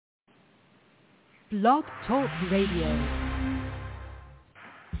Blog Talk Radio.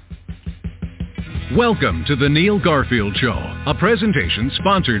 Welcome to the Neil Garfield Show, a presentation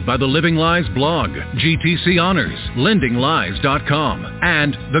sponsored by the Living Lies blog, GTC Honors, LendingLies.com,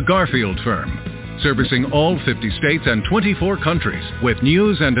 and the Garfield Firm, servicing all 50 states and 24 countries with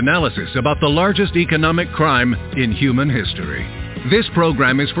news and analysis about the largest economic crime in human history. This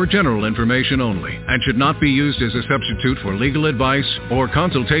program is for general information only and should not be used as a substitute for legal advice or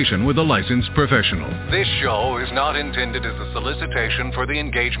consultation with a licensed professional. This show is not intended as a solicitation for the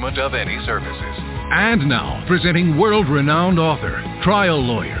engagement of any services. And now, presenting world-renowned author, trial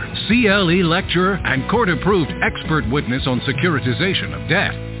lawyer, CLE lecturer, and court-approved expert witness on securitization of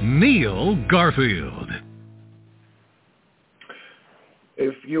debt, Neil Garfield.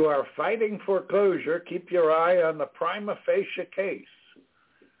 If you are fighting foreclosure, keep your eye on the prima facie case,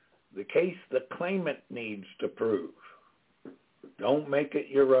 the case the claimant needs to prove. Don't make it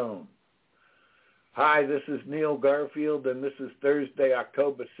your own. Hi, this is Neil Garfield, and this is Thursday,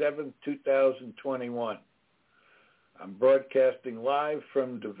 October 7th, 2021. I'm broadcasting live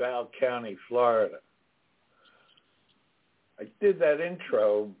from Duval County, Florida. I did that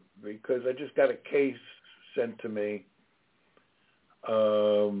intro because I just got a case sent to me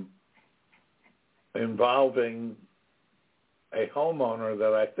involving a homeowner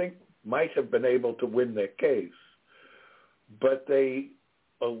that I think might have been able to win their case, but they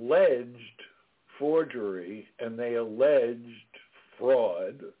alleged forgery and they alleged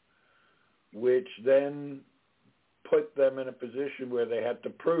fraud, which then put them in a position where they had to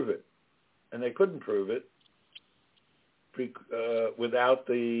prove it, and they couldn't prove it without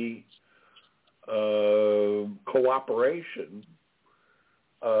the cooperation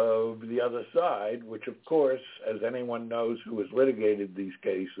of the other side, which of course, as anyone knows who has litigated these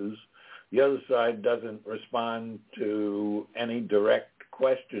cases, the other side doesn't respond to any direct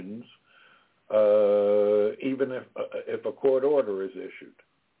questions, even if a court order is issued.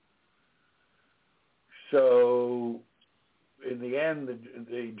 So in the end,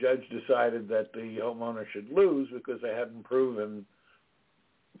 the judge decided that the homeowner should lose because they hadn't proven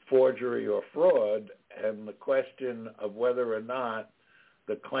forgery or fraud, and the question of whether or not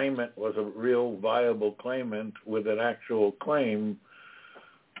the claimant was a real viable claimant with an actual claim,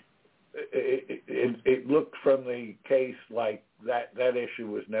 it looked from the case like that issue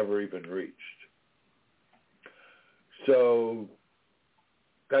was never even reached. So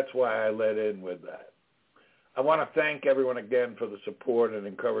that's why I let in with that. I want to thank everyone again for the support and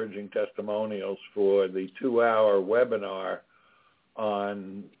encouraging testimonials for the 2-hour webinar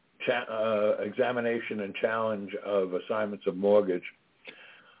on examination and challenge of assignments of mortgage.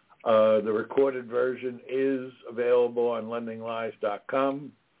 The recorded version is available on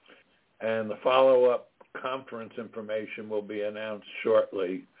LendingLies.com, and the follow-up conference information will be announced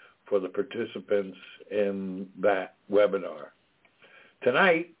shortly for the participants in that webinar.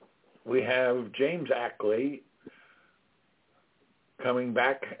 Tonight, we have James Ackley coming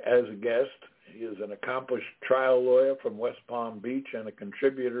back as a guest. He is an accomplished trial lawyer from West Palm Beach and a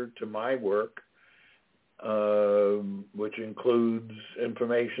contributor to my work, which includes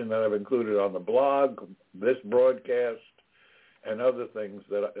information that I've included on the blog, this broadcast, and other things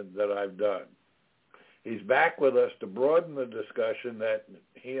that I've done. He's back with us to broaden the discussion that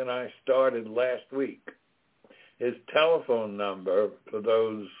he and I started last week. His telephone number, for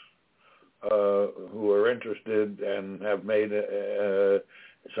those who are interested and have made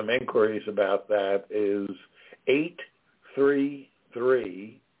some inquiries about that, is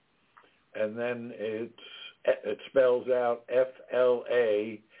 833, and then it spells out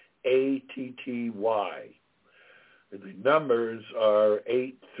FLAATTY. The numbers are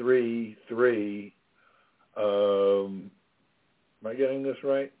 833. Am I getting this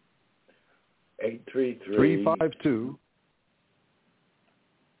right? 833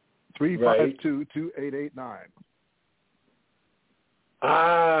 352 2889.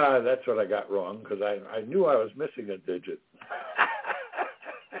 Ah, that's what I got wrong, because I knew I was missing a digit.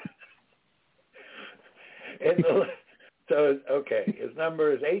 So, okay, his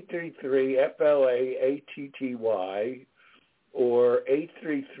number is 833-FLAATTY or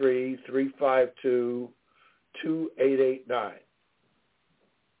 833-352-2889.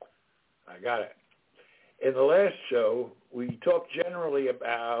 I got it. In the last show, we talked generally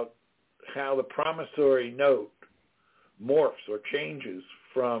about how the promissory note morphs or changes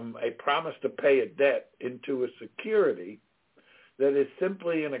from a promise to pay a debt into a security that is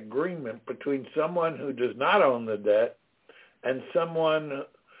simply an agreement between someone who does not own the debt and someone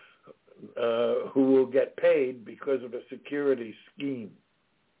who will get paid because of a security scheme.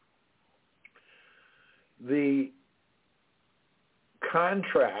 The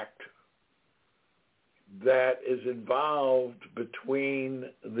contract that is involved between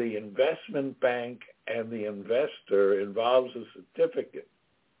the investment bank and the investor involves a certificate.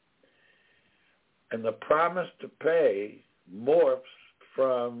 And the promise to pay morphs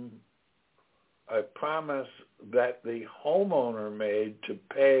from a promise that the homeowner made to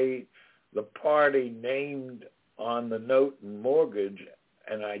pay the party named on the note and mortgage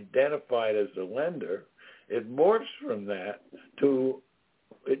and identified as the lender. It morphs from that to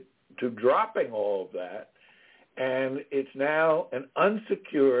dropping all of that, and it's now an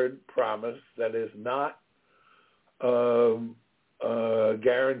unsecured promise that is not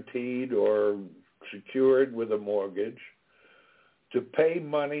guaranteed or secured with a mortgage to pay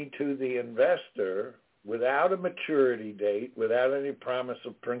money to the investor without a maturity date, without any promise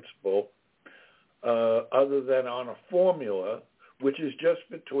of principal, other than on a formula, which is just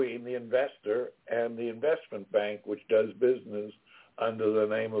between the investor and the investment bank, which does business under the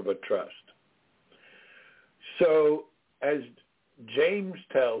name of a trust. So, as James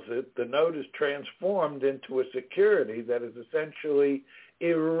tells it, the note is transformed into a security that is essentially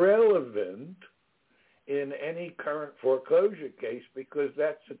irrelevant in any current foreclosure case because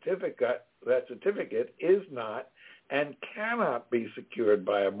that certificate is not and cannot be secured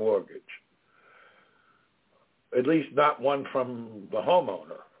by a mortgage, at least not one from the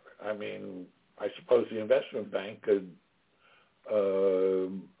homeowner. I mean, I suppose the investment bank could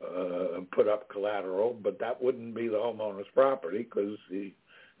put up collateral, but that wouldn't be the homeowner's property because the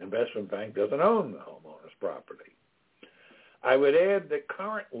investment bank doesn't own the homeowner's property. I would add that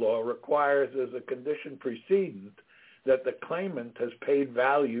current law requires as a condition precedent that the claimant has paid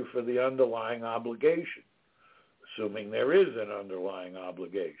value for the underlying obligation, assuming there is an underlying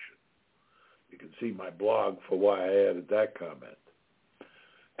obligation. You can see my blog for why I added that comment.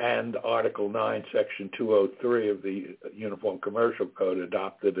 And Article 9, Section 203 of the Uniform Commercial Code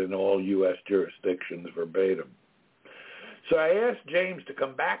adopted in all U.S. jurisdictions verbatim. So I asked James to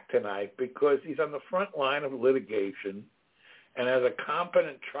come back tonight because he's on the front line of litigation, and as a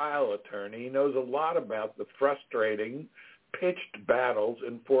competent trial attorney, he knows a lot about the frustrating, pitched battles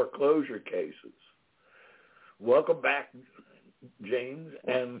in foreclosure cases. Welcome back, James,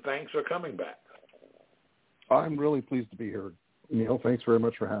 and thanks for coming back. I'm really pleased to be here, Neil. Thanks very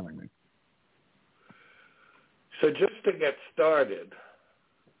much for having me. So just to get started,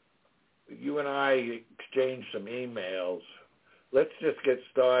 you and I exchanged some emails. Let's just get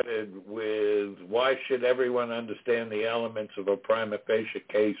started with why should everyone understand the elements of a prima facie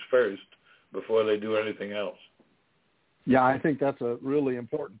case first before they do anything else? Yeah, I think that's a really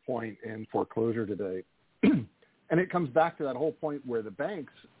important point in foreclosure today. And it comes back to that whole point where the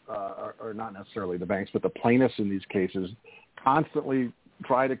banks, or not necessarily the banks, but the plaintiffs in these cases constantly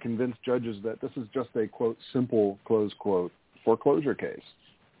try to convince judges that this is just a, quote, simple, close quote, foreclosure case.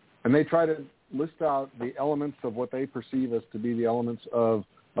 And they try to list out the elements of what they perceive as to be the elements of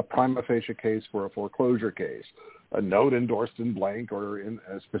a prima facie case for a foreclosure case. A note endorsed in blank or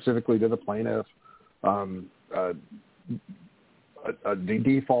specifically to the plaintiff, a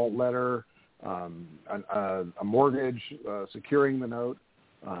default letter, a mortgage securing the note,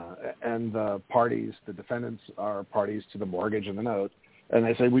 and the parties, the defendants are parties to the mortgage and the note, and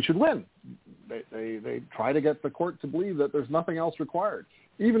they say we should win. They try to get the court to believe that there's nothing else required.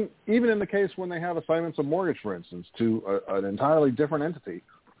 Even in the case when they have assignments of mortgage, for instance, to an entirely different entity,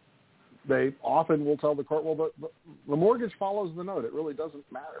 they often will tell the court, well, the mortgage follows the note. It really doesn't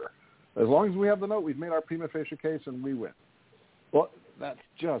matter. As long as we have the note, we've made our prima facie case and we win. Well, that's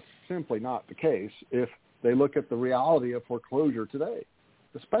just simply not the case if they look at the reality of foreclosure today,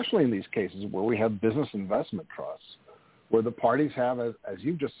 especially in these cases where we have business investment trusts, where the parties have, as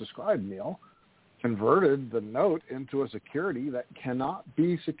you've just described, Neil, converted the note into a security that cannot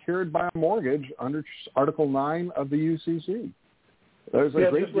be secured by a mortgage under Article 9 of the UCC. There's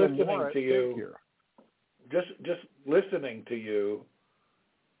a great deal more at stake here. Just listening to you,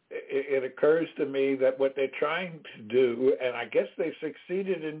 it occurs to me that what they're trying to do, and I guess they've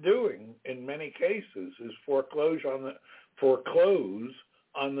succeeded in doing in many cases, is foreclose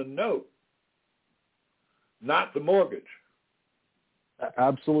on the note, not the mortgage.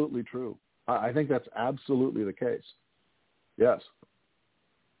 Absolutely true. I think that's absolutely the case. Yes.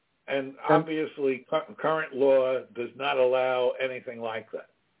 And obviously, current law does not allow anything like that.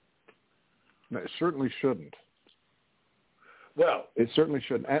 No, it certainly shouldn't. Well, it certainly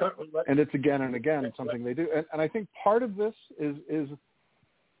shouldn't. And it's again and again something they do. And I think part of this is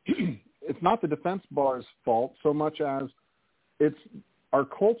it's not the defense bar's fault so much as it's our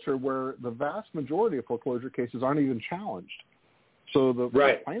culture where the vast majority of foreclosure cases aren't even challenged. So the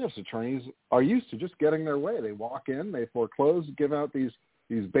plaintiff's attorneys are used to just getting their way. They walk in, they foreclose, give out these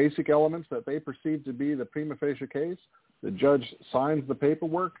these basic elements that they perceive to be the prima facie case. The judge signs the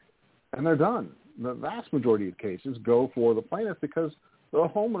paperwork, and they're done. The vast majority of cases go for the plaintiff because the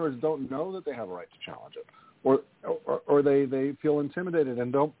homeowners don't know that they have a right to challenge it, or they feel intimidated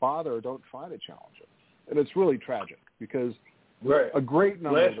and don't bother or don't try to challenge it. And it's really tragic because a great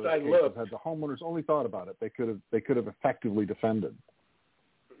number of those cases, had the homeowners only thought about it, they could have effectively defended.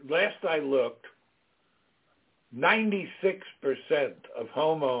 Last I looked, 96% of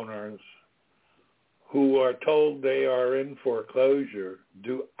homeowners who are told they are in foreclosure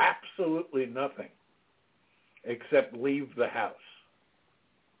do absolutely nothing except leave the house.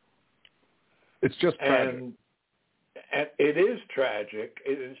 It's just tragic. And it is tragic.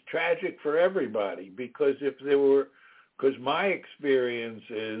 It is tragic for everybody because my experience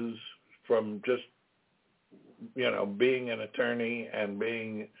is from just, being an attorney and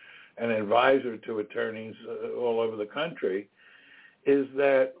being an advisor to attorneys all over the country, is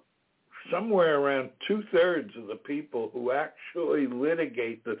that somewhere around 2/3 of the people who actually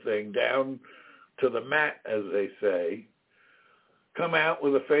litigate the thing down to the mat, as they say, come out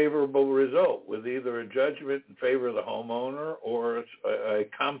with a favorable result, with either a judgment in favor of the homeowner or a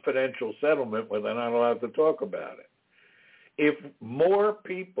confidential settlement where they're not allowed to talk about it. If more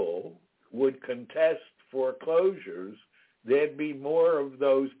people would contest foreclosures, there'd be more of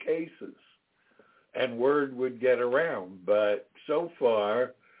those cases and word would get around. But so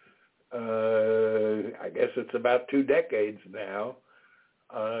far, I guess it's about 2 decades now,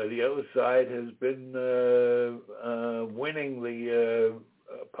 the other side has been winning the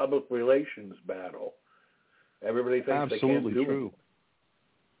public relations battle. Everybody thinks they can't do it.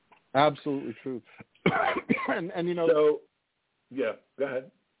 Absolutely true. and So, yeah, go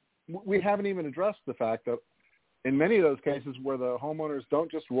ahead. We haven't even addressed the fact that in many of those cases where the homeowners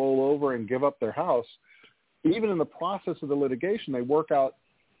don't just roll over and give up their house, even in the process of the litigation, they work out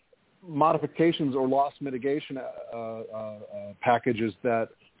modifications or loss mitigation packages that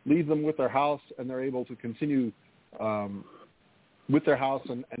leave them with their house, and they're able to continue with their house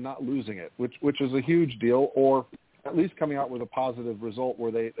and not losing it, which is a huge deal, or at least coming out with a positive result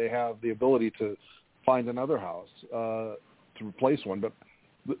where they have the ability to find another house to replace one. But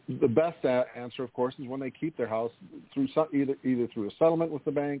the best answer, of course, is when they keep their house through either through a settlement with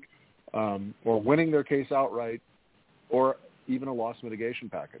the bank or winning their case outright, or even a loss mitigation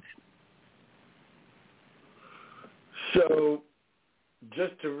package. So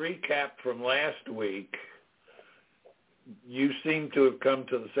just to recap from last week, you seem to have come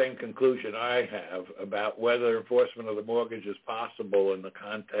to the same conclusion I have about whether enforcement of the mortgage is possible in the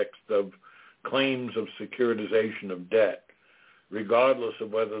context of claims of securitization of debt, regardless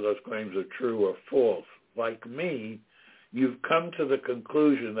of whether those claims are true or false. Like me, you've come to the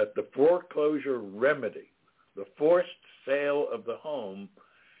conclusion that the foreclosure remedy, the forced sale of the home,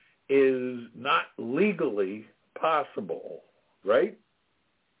 is not legally possible, right?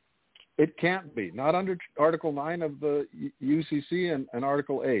 It can't be. Not under Article 9 of the UCC and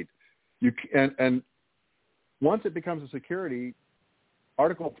Article 8. And once it becomes a security,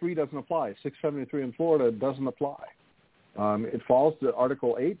 Article 3 doesn't apply. 673 in Florida doesn't apply. It falls to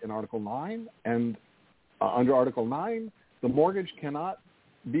Article 8 and Article 9, and under Article 9, the mortgage cannot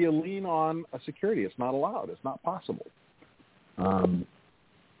be a lien on a security. It's not allowed. It's not possible.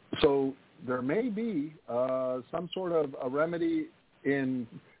 So there may be some sort of a remedy in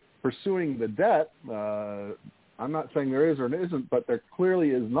pursuing the debt. I'm not saying there is or isn't, but there clearly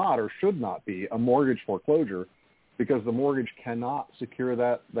is not or should not be a mortgage foreclosure, because the mortgage cannot secure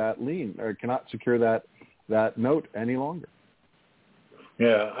that lien, or cannot secure that note any longer.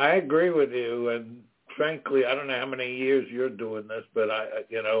 Yeah, I agree with you. And frankly, I don't know how many years you're doing this, but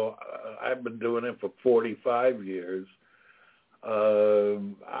I've been doing it for 45 years.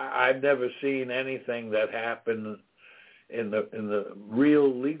 I've never seen anything that happened in the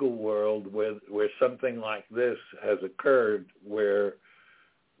real legal world where something like this has occurred, where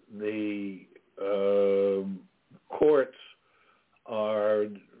the courts are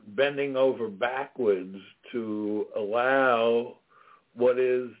bending over backwards to allow what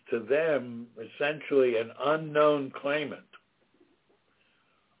is to them essentially an unknown claimant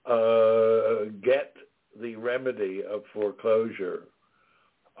get the remedy of foreclosure.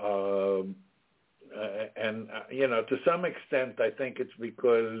 And to some extent, I think it's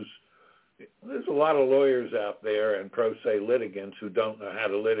because there's a lot of lawyers out there and pro se litigants who don't know how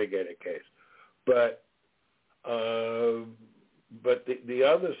to litigate a case. But the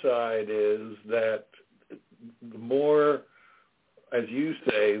other side is that the more, as you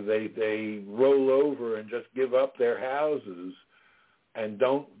say, they roll over and just give up their houses and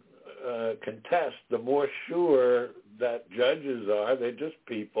don't contest, the more sure that judges are, they're just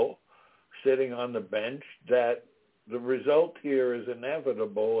people sitting on the bench, that the result here is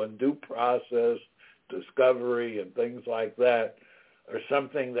inevitable, and due process, discovery, and things like that are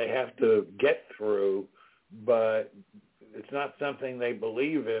something they have to get through, but it's not something they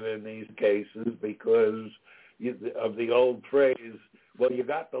believe in these cases because of the old phrase, well, you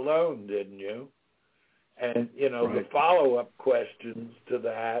got the loan, didn't you? And, Right. The follow-up questions to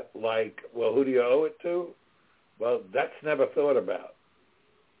that, like, well, who do you owe it to? Well, that's never thought about.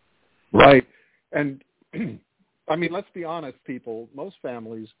 Right. And, I mean, let's be honest, people. Most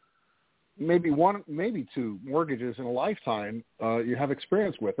families, maybe one, maybe two mortgages in a lifetime you have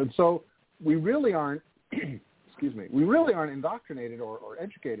experience with. And so we really aren't, we really aren't indoctrinated or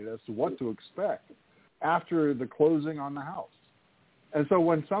educated as to what to expect after the closing on the house. And so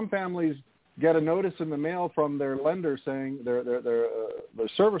when some families get a notice in the mail from their lender saying, their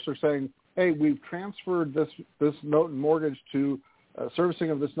servicer saying, hey, we've transferred this note and mortgage to servicing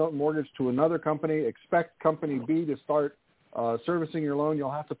of this note and mortgage to another company. Expect company B to start servicing your loan.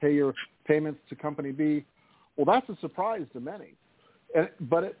 You'll have to pay your payments to company B. Well, that's a surprise to many, and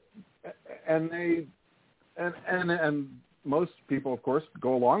most people, of course,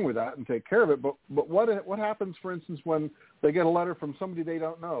 go along with that and take care of it. But what happens, for instance, when they get a letter from somebody they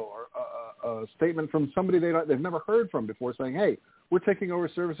don't know, or a statement from somebody they've never heard from before, saying, "Hey, we're taking over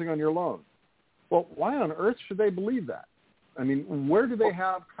servicing on your loan." Well, why on earth should they believe that? I mean, where do they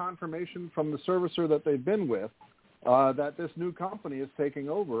have confirmation from the servicer that they've been with that this new company is taking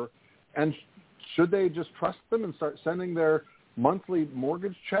over? And should they just trust them and start sending their monthly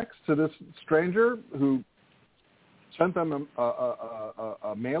mortgage checks to this stranger who sent them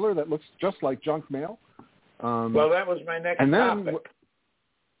a mailer that looks just like junk mail? Well, that was my next topic.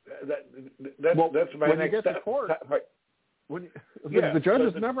 That's my when next you get to court, the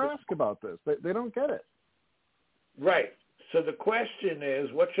judges never ask about this. They don't get it. Right. So the question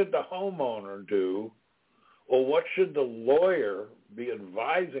is, what should the homeowner do, or what should the lawyer be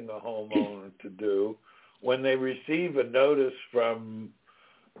advising a homeowner to do when they receive a notice from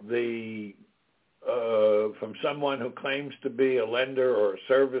from someone who claims to be a lender or a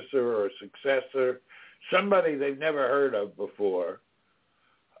servicer or a successor, somebody they've never heard of before,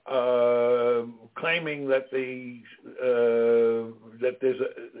 claiming that that there's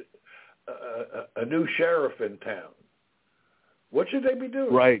a new sheriff in town? What should they be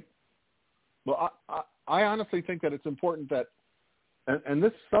doing? Right. Well, I honestly think that it's important that, and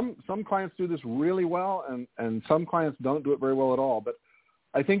this some clients do this really well, and some clients don't do it very well at all. But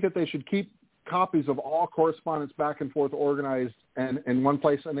I think that they should keep copies of all correspondence back and forth organized and in one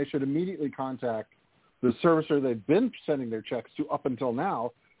place, and they should immediately contact the servicer they've been sending their checks to up until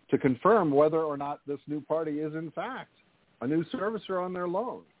now to confirm whether or not this new party is in fact a new servicer on their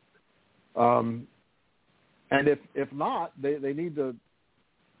loan. And if not, they need to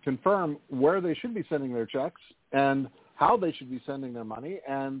confirm where they should be sending their checks and how they should be sending their money,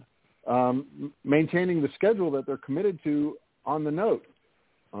 and maintaining the schedule that they're committed to on the note.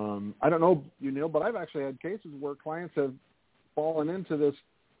 I don't know, Neil, but I've actually had cases where clients have fallen into this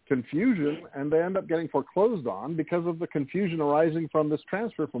confusion and they end up getting foreclosed on because of the confusion arising from this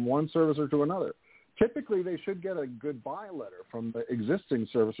transfer from one servicer to another. Typically, they should get a goodbye letter from the existing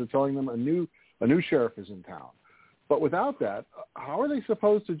servicer telling them a new sheriff is in town. But without that, how are they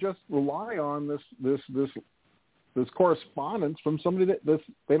supposed to just rely on this correspondence from somebody that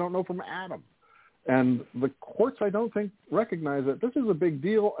they don't know from Adam? And the courts, I don't think, recognize that this is a big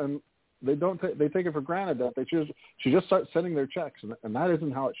deal, and they take it for granted that they should just start sending their checks, and that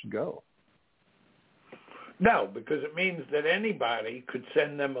isn't how it should go. No, because it means that anybody could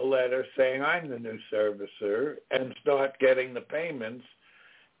send them a letter saying, I'm the new servicer, and start getting the payments.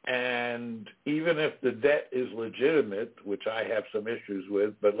 And even if the debt is legitimate, which I have some issues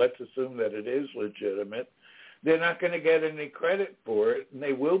with, but let's assume that it is legitimate, they're not going to get any credit for it, and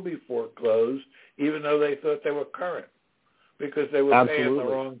they will be foreclosed, even though they thought they were current, because they were paying the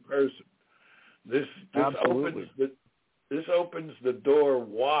wrong person. This opens the door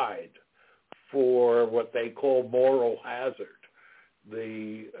wide for what they call moral hazard,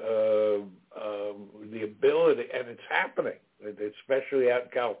 the ability, and it's happening, especially out in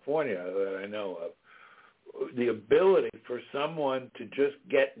California that I know of, the ability for someone to just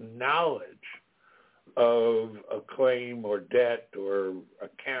get knowledge of a claim or debt or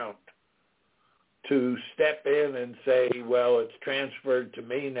account to step in and say, well, it's transferred to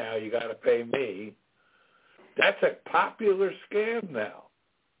me now, you got to pay me. That's a popular scam now.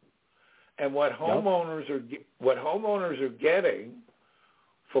 And what homeowners are getting,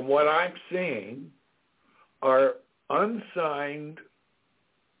 from what I'm seeing, are unsigned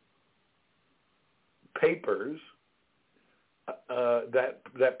papers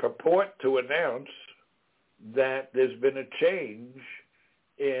that purport to announce that there's been a change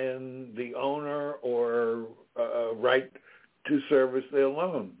in the owner or right to service their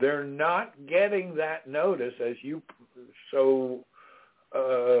loan. They're not getting that notice, as you so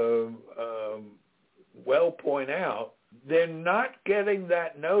well point out. They're not getting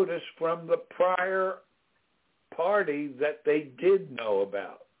that notice from the prior party that they did know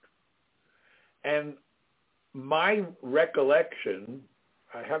about. And my recollection,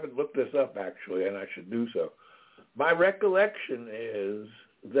 I haven't looked this up actually, and I should do so. My recollection is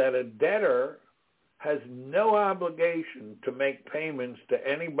that a debtor has no obligation to make payments to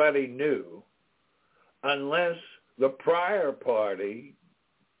anybody new unless the prior party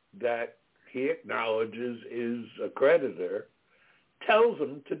that he acknowledges is a creditor tells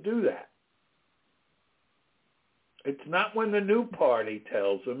him to do that. It's not when the new party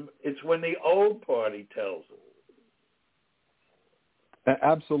tells him, it's when the old party tells him.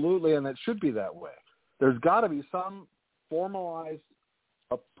 Absolutely, and it should be that way. There's got to be some formalized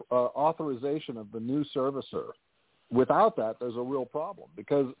authorization of the new servicer. Without that, there's a real problem,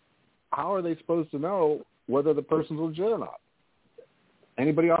 because how are they supposed to know whether the person's legit or not?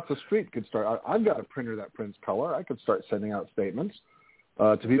 Anybody off the street could start. I've got a printer that prints color. I could start sending out statements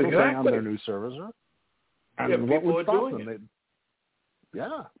to people saying I'm their new servicer. And what would stop them?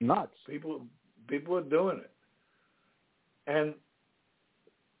 Yeah, nuts. People are doing it. And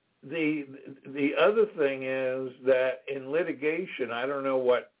the other thing is that in litigation, I don't know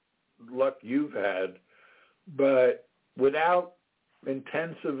what luck you've had, but without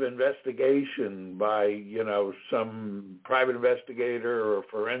intensive investigation by, some private investigator or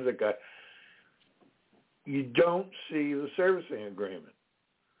forensic guy, you don't see the servicing agreement.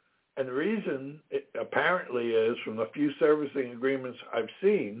 And the reason it apparently is, from the few servicing agreements I've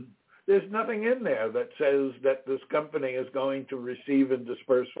seen, there's nothing in there that says that this company is going to receive and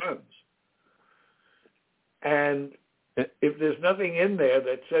disperse funds. And if there's nothing in there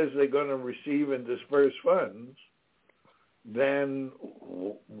that says they're going to receive and disperse funds, then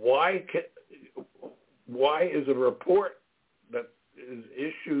why is a report that is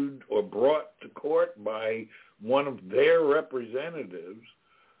issued or brought to court by one of their representatives,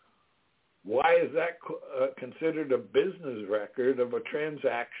 why is that considered a business record of a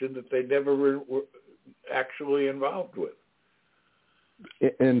transaction that they never were actually involved with?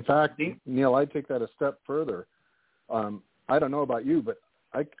 In fact, Neil, I take that a step further. I don't know about you, but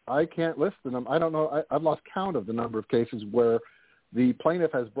I can't list them. I don't know. I've lost count of the number of cases where the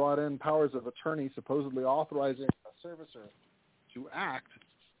plaintiff has brought in powers of attorney supposedly authorizing a servicer to act,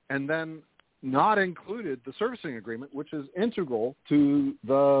 and then not included the servicing agreement, which is integral to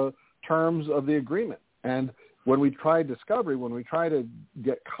the terms of the agreement. And when we try discovery, when we try to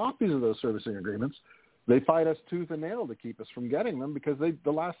get copies of those servicing agreements, they fight us tooth and nail to keep us from getting them, because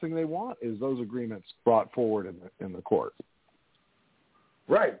the last thing they want is those agreements brought forward in the court.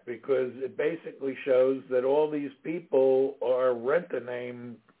 Right, because it basically shows that all these people are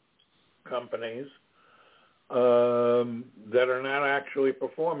rent-a-name companies that are not actually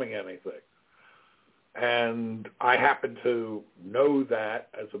performing anything. And I happen to know that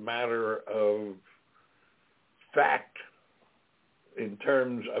as a matter of fact, in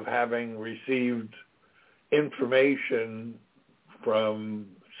terms of having received information from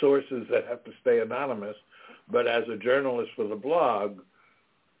sources that have to stay anonymous, but as a journalist for the blog,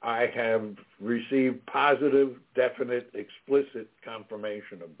 I have received positive, definite, explicit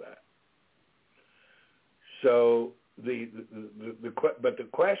confirmation of that. So but the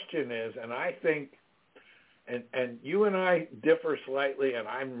question is, and I think, and you and I differ slightly, and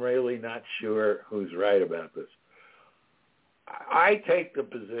I'm really not sure who's right about this. I take the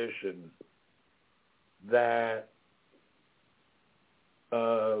position that,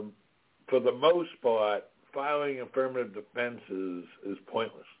 for the most part, filing affirmative defenses is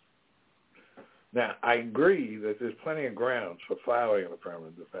pointless. Now, I agree that there's plenty of grounds for filing an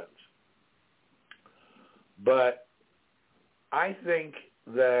affirmative defense. But I think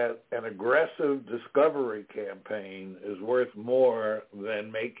that an aggressive discovery campaign is worth more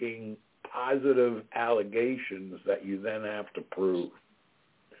than making positive allegations that you then have to prove.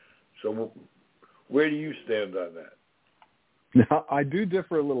 So where do you stand on that? Now, I do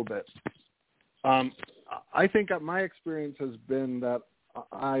differ a little bit. I think that my experience has been that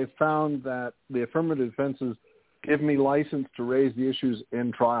I found that the affirmative defenses give me license to raise the issues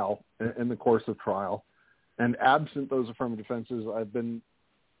in trial, in the course of trial. And absent those affirmative defenses,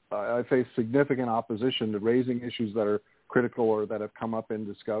 I face significant opposition to raising issues that are critical or that have come up in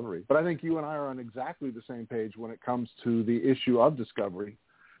discovery. But I think you and I are on exactly the same page when it comes to the issue of discovery.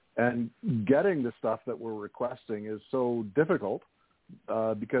 And getting the stuff that we're requesting is so difficult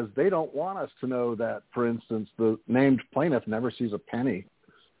because they don't want us to know that, for instance, the named plaintiff never sees a penny.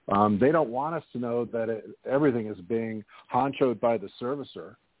 They don't want us to know that everything is being honchoed by the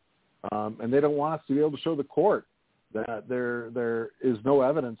servicer. And they don't want us to be able to show the court that there is no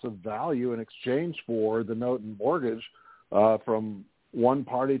evidence of value in exchange for the note and mortgage from one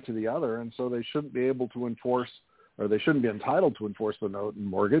party to the other. And so they shouldn't be able to enforce, or they shouldn't be entitled to enforce the note and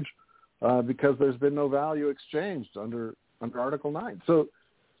mortgage because there's been no value exchanged under Article 9. So,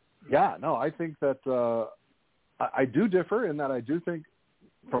 yeah, no, I think that I do differ in that I do think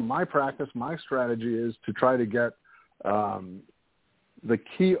from my practice, my strategy is to try to get the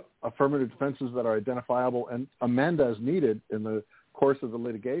key affirmative defenses that are identifiable and amend as needed in the course of the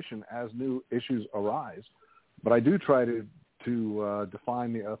litigation as new issues arise. But I do try to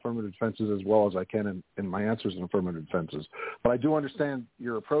define the affirmative defenses as well as I can in my answers and affirmative defenses. But I do understand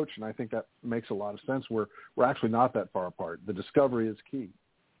your approach, and I think that makes a lot of sense. We're actually not that far apart. The discovery is key.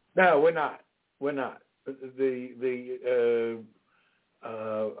 No, we're not. We're not.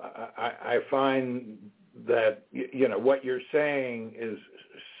 I find that, you know, what you're saying is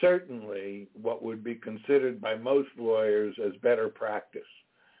certainly what would be considered by most lawyers as better practice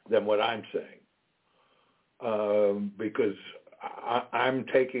than what I'm saying. Because I'm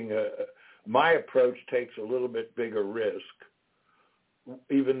taking my approach takes a little bit bigger risk,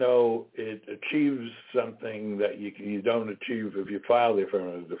 even though it achieves something that you don't achieve if you file the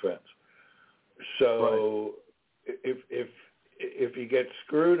affirmative defense. So right. If you get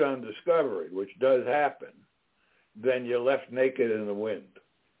screwed on discovery, which does happen, then you're left naked in the wind.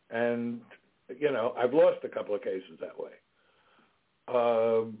 And, you know, I've lost a couple of cases that way.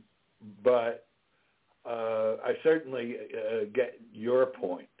 But I certainly get your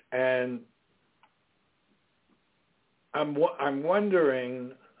point. And I'm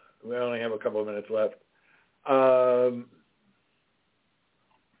wondering, we only have a couple of minutes left,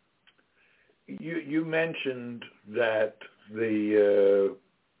 you mentioned that in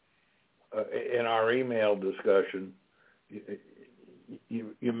our email discussion,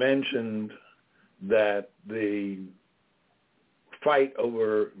 you mentioned that the fight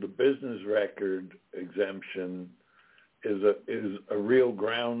over the business record exemption is a real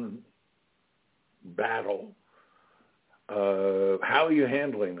ground battle. How are you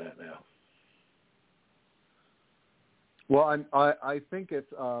handling that now? Well, I think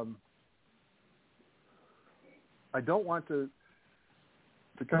it's. I don't want to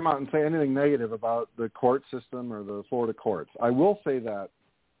come out and say anything negative about the court system or the Florida courts. I will say that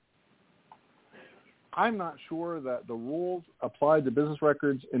I'm not sure that the rules applied to business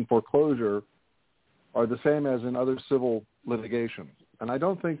records in foreclosure are the same as in other civil litigation. And I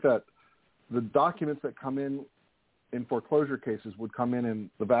don't think that the documents that come in foreclosure cases would come in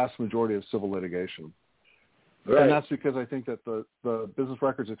the vast majority of civil litigation. Right. And that's because I think that the business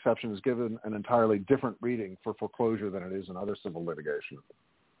records exception is given an entirely different reading for foreclosure than it is in other civil litigation.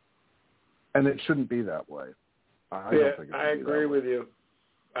 And it shouldn't be that way. I agree with you.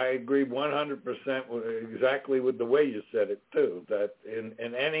 I agree 100% exactly with the way you said it, too, that in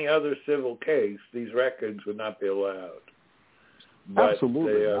any other civil case, these records would not be allowed. But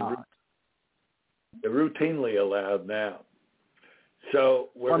absolutely not. They're routinely allowed now. So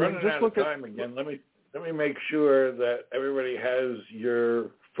we're running out of time again. Let me make sure that everybody has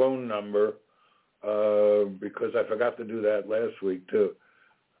your phone number because I forgot to do that last week, too.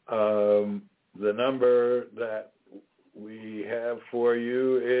 The number that we have for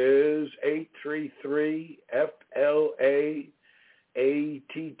you is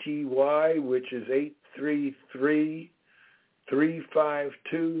 833-FLA-ATTY, which is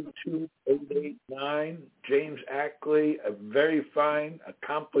 833-352-2889. James Ackley, a very fine,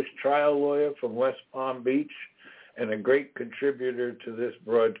 accomplished trial lawyer from West Palm Beach and a great contributor to this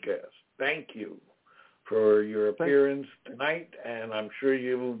broadcast. Thank you for your appearance tonight, and I'm sure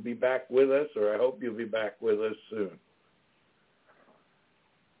you will be back with us, or I hope you'll be back with us soon.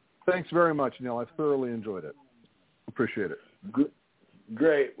 Thanks very much, Neil. I've thoroughly enjoyed it. Appreciate it. Good.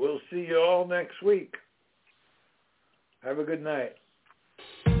 Great. We'll see you all next week. Have a good night.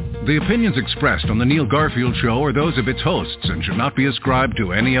 The opinions expressed on The Neil Garfield Show are those of its hosts and should not be ascribed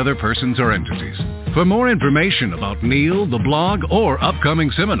to any other persons or entities. For more information about Neil, the blog, or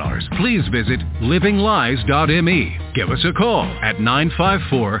upcoming seminars, please visit livinglies.me. Give us a call at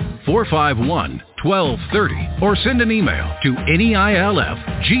 954-451-1230 or send an email to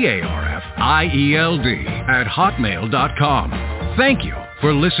neilgarfield@hotmail.com. Thank you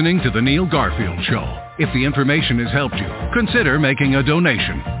for listening to The Neil Garfield Show. If the information has helped you, consider making a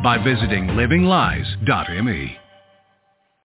donation by visiting livinglies.me.